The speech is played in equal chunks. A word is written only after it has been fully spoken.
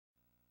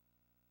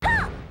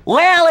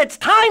Well, it's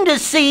time to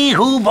see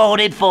who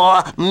voted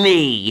for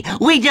me.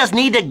 We just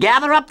need to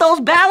gather up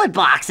those ballot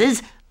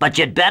boxes. But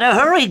you'd better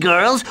hurry,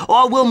 girls,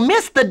 or we'll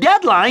miss the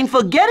deadline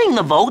for getting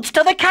the votes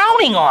to the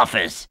counting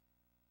office.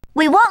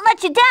 We won't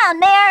let you down,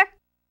 Mayor.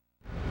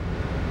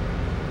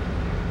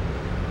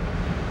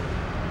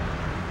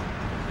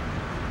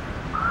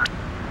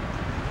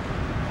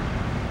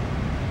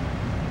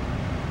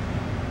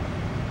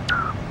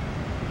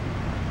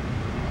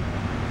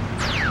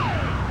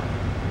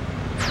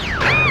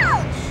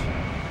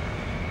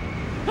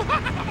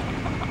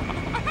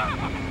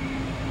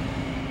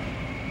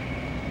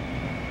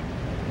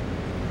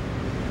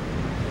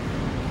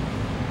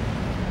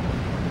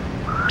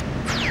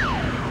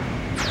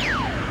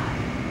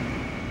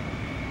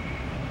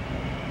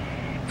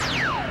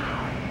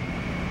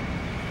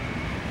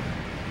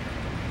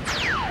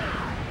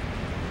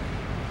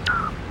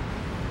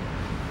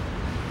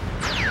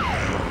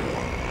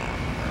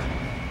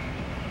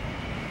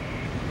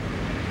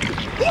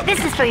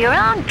 This is for your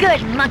own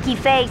good, monkey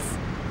face.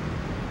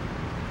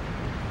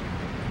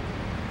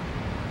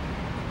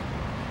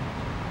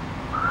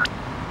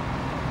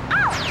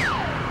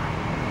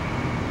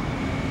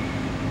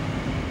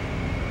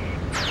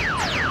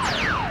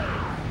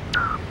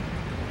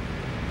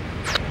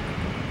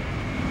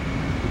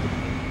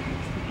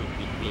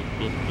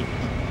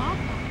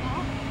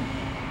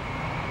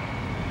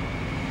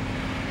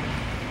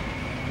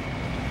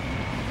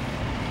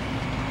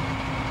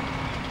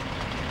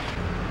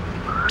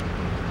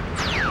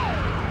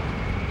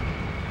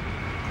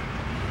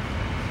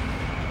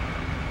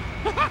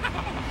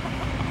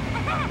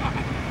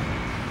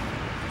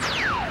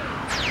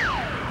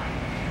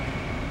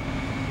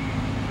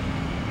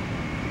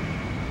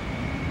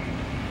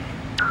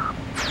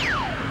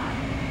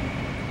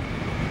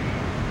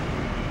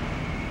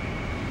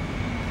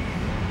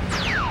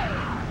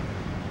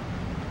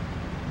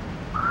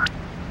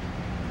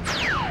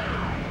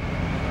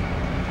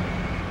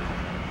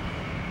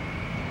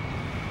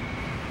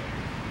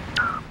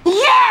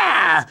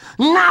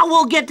 Now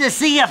we'll get to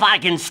see if I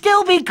can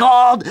still be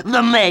called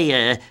the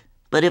mayor.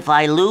 But if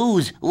I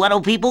lose,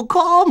 what'll people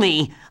call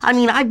me? I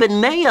mean, I've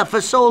been mayor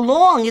for so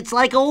long, it's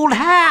like old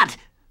hat.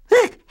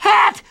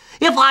 Hat!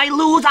 If I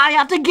lose, I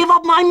have to give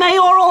up my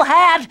mayoral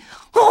hat.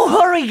 Oh,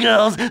 hurry,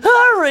 girls,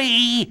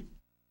 hurry!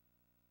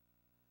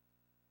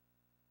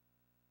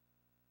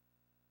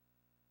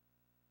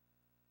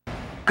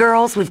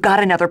 Girls, we've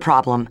got another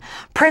problem.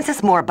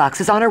 Princess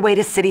Moorbucks is on her way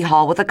to City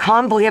Hall with a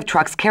convoy of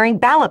trucks carrying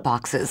ballot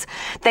boxes.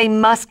 They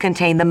must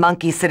contain the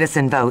monkey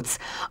citizen votes.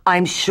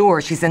 I'm sure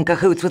she's in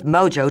cahoots with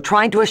Mojo,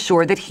 trying to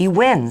assure that he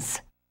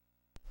wins.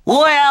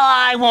 Well,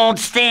 I won't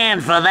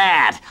stand for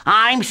that.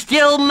 I'm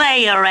still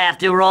mayor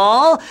after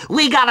all.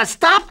 We gotta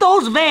stop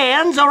those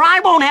vans or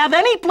I won't have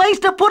any place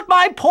to put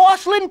my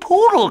porcelain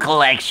poodle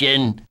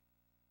collection.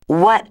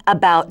 What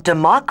about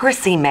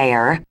democracy,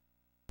 Mayor?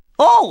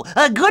 Oh,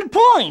 a good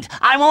point.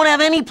 I won't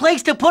have any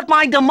place to put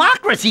my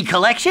democracy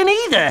collection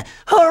either.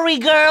 Hurry,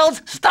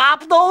 girls,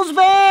 stop those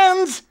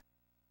vans.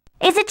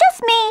 Is it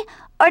just me,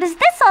 or does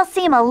this all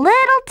seem a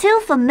little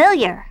too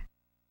familiar?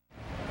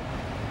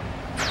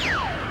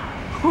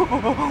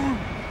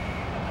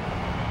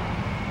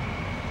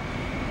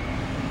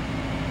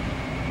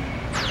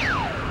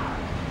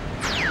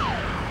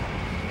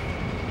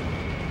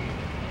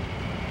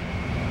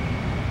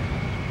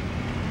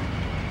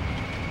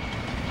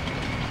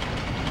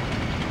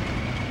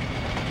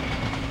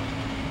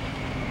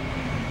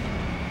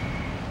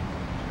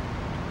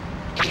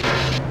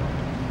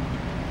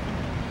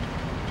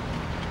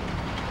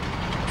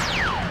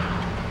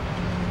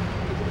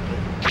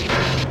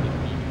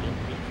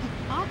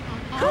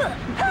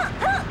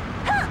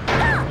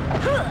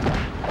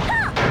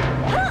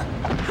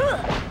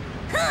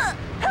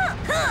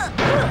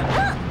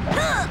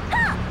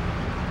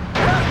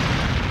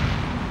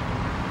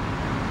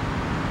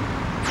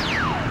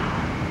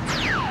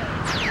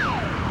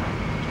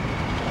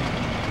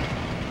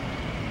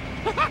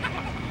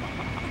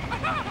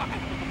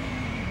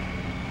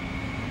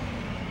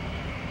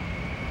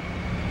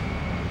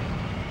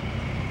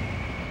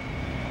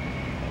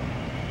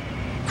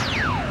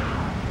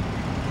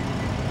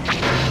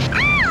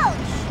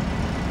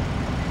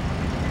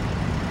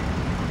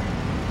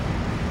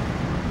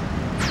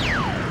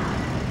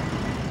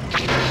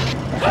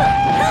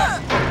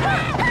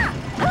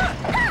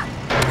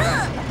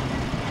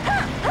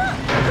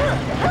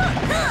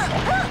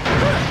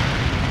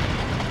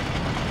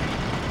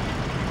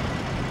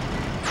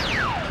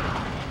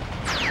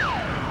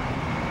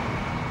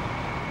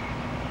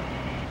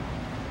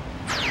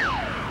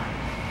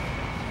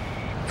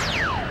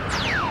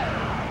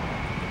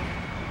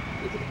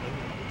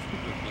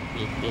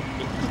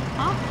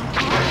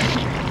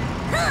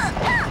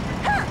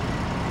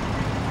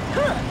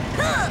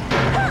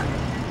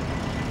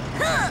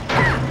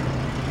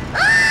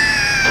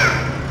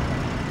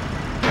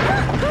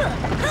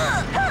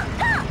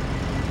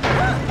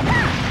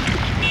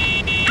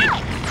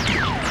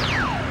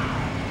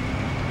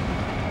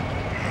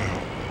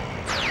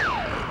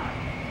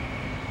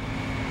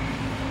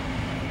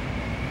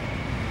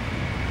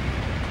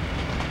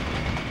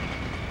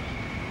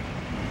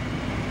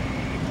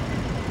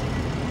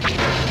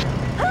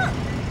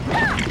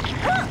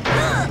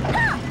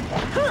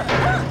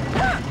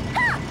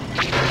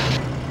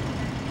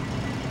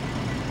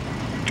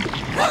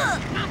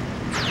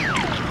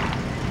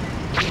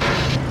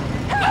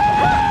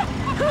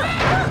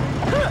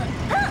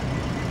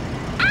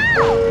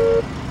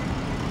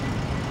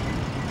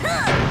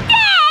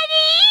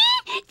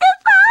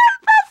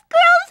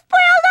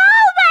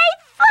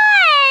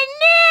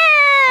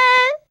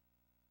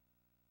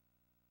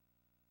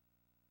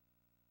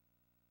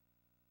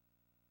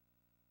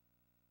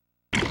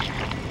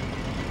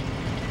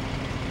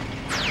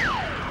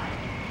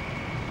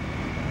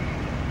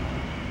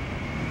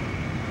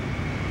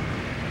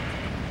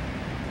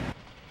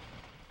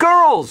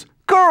 Girls!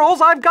 Girls,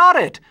 I've got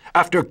it!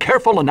 After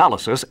careful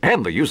analysis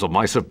and the use of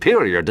my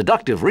superior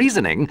deductive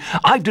reasoning,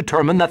 I've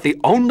determined that the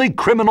only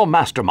criminal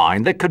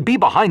mastermind that could be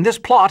behind this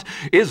plot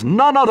is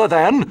none other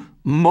than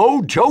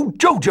Mojo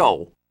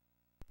Jojo.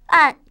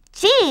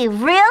 Gee,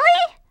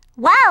 really?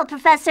 Wow,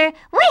 Professor,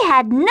 we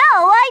had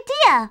no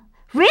idea.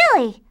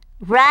 Really?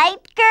 Right,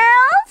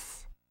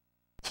 girls?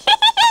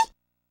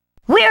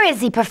 Where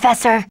is he,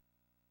 Professor?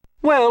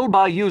 Well,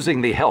 by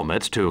using the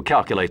helmets to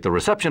calculate the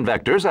reception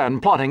vectors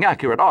and plotting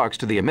accurate arcs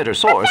to the emitter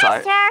source,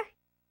 Professor?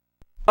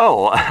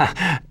 Oh,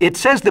 it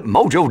says that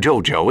Mojo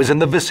Jojo is in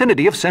the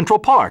vicinity of Central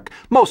Park.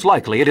 Most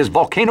likely it is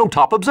Volcano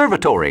Top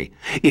Observatory.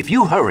 If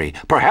you hurry,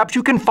 perhaps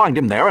you can find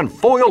him there and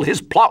foil his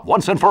plot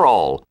once and for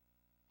all.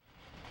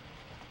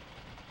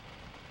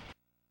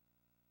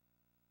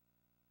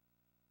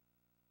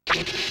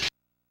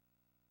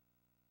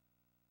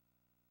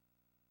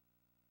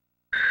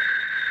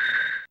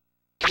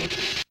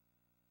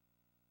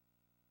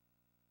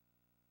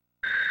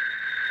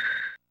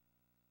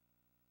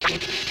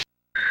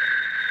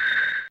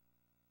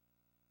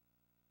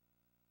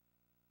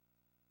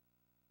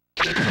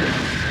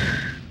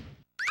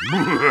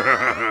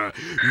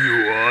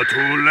 You are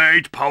too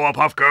late,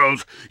 Powerpuff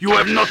Girls. You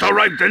have not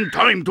arrived in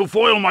time to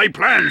foil my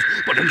plans,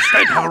 but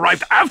instead have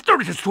arrived after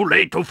it is too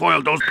late to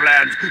foil those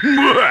plans.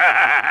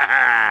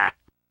 Not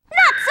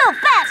so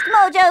fast,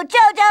 Mojo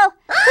Jojo!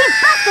 We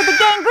busted the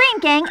Gangrene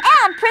Gang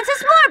and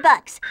Princess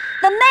Warbucks.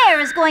 The mayor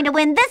is going to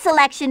win this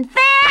election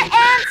fair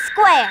and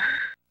square.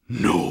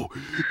 No,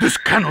 this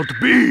cannot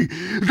be.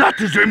 That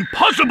is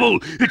impossible.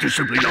 It is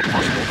simply not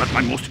possible that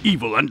my most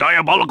evil and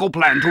diabolical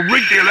plan to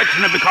rig the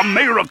election and become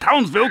mayor of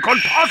Townsville could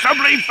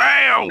possibly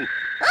fail.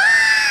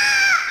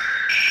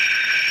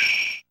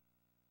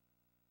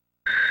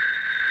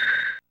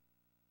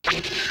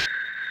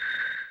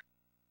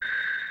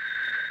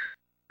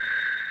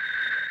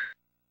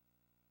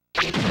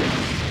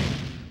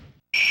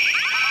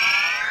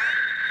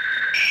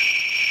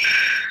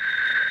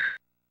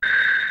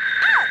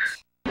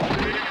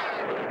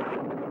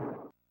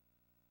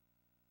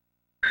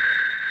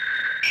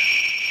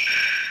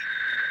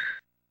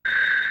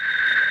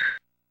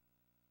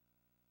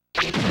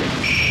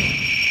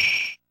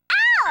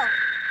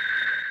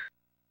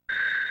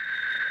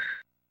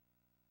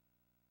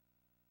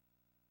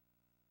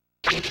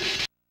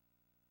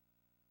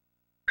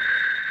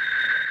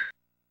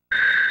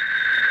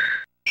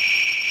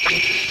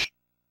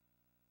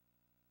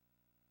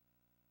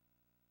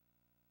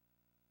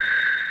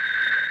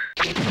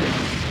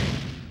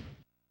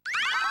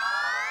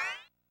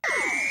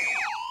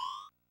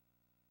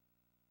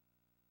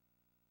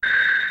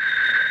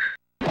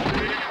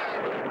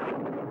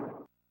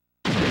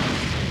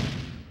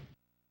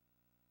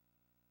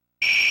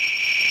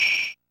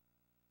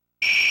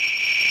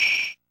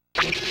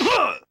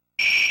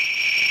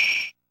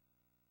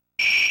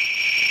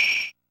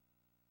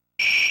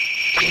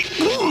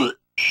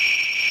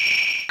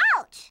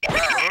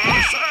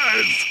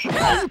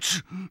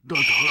 Ouch! That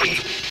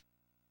hurt.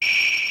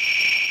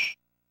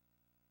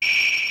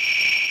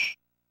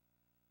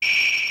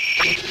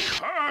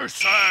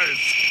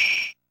 Curses!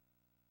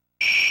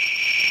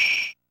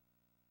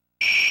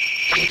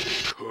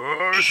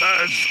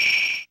 Curses!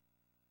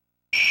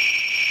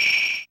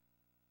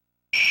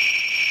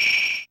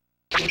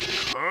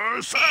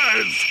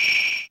 Curses!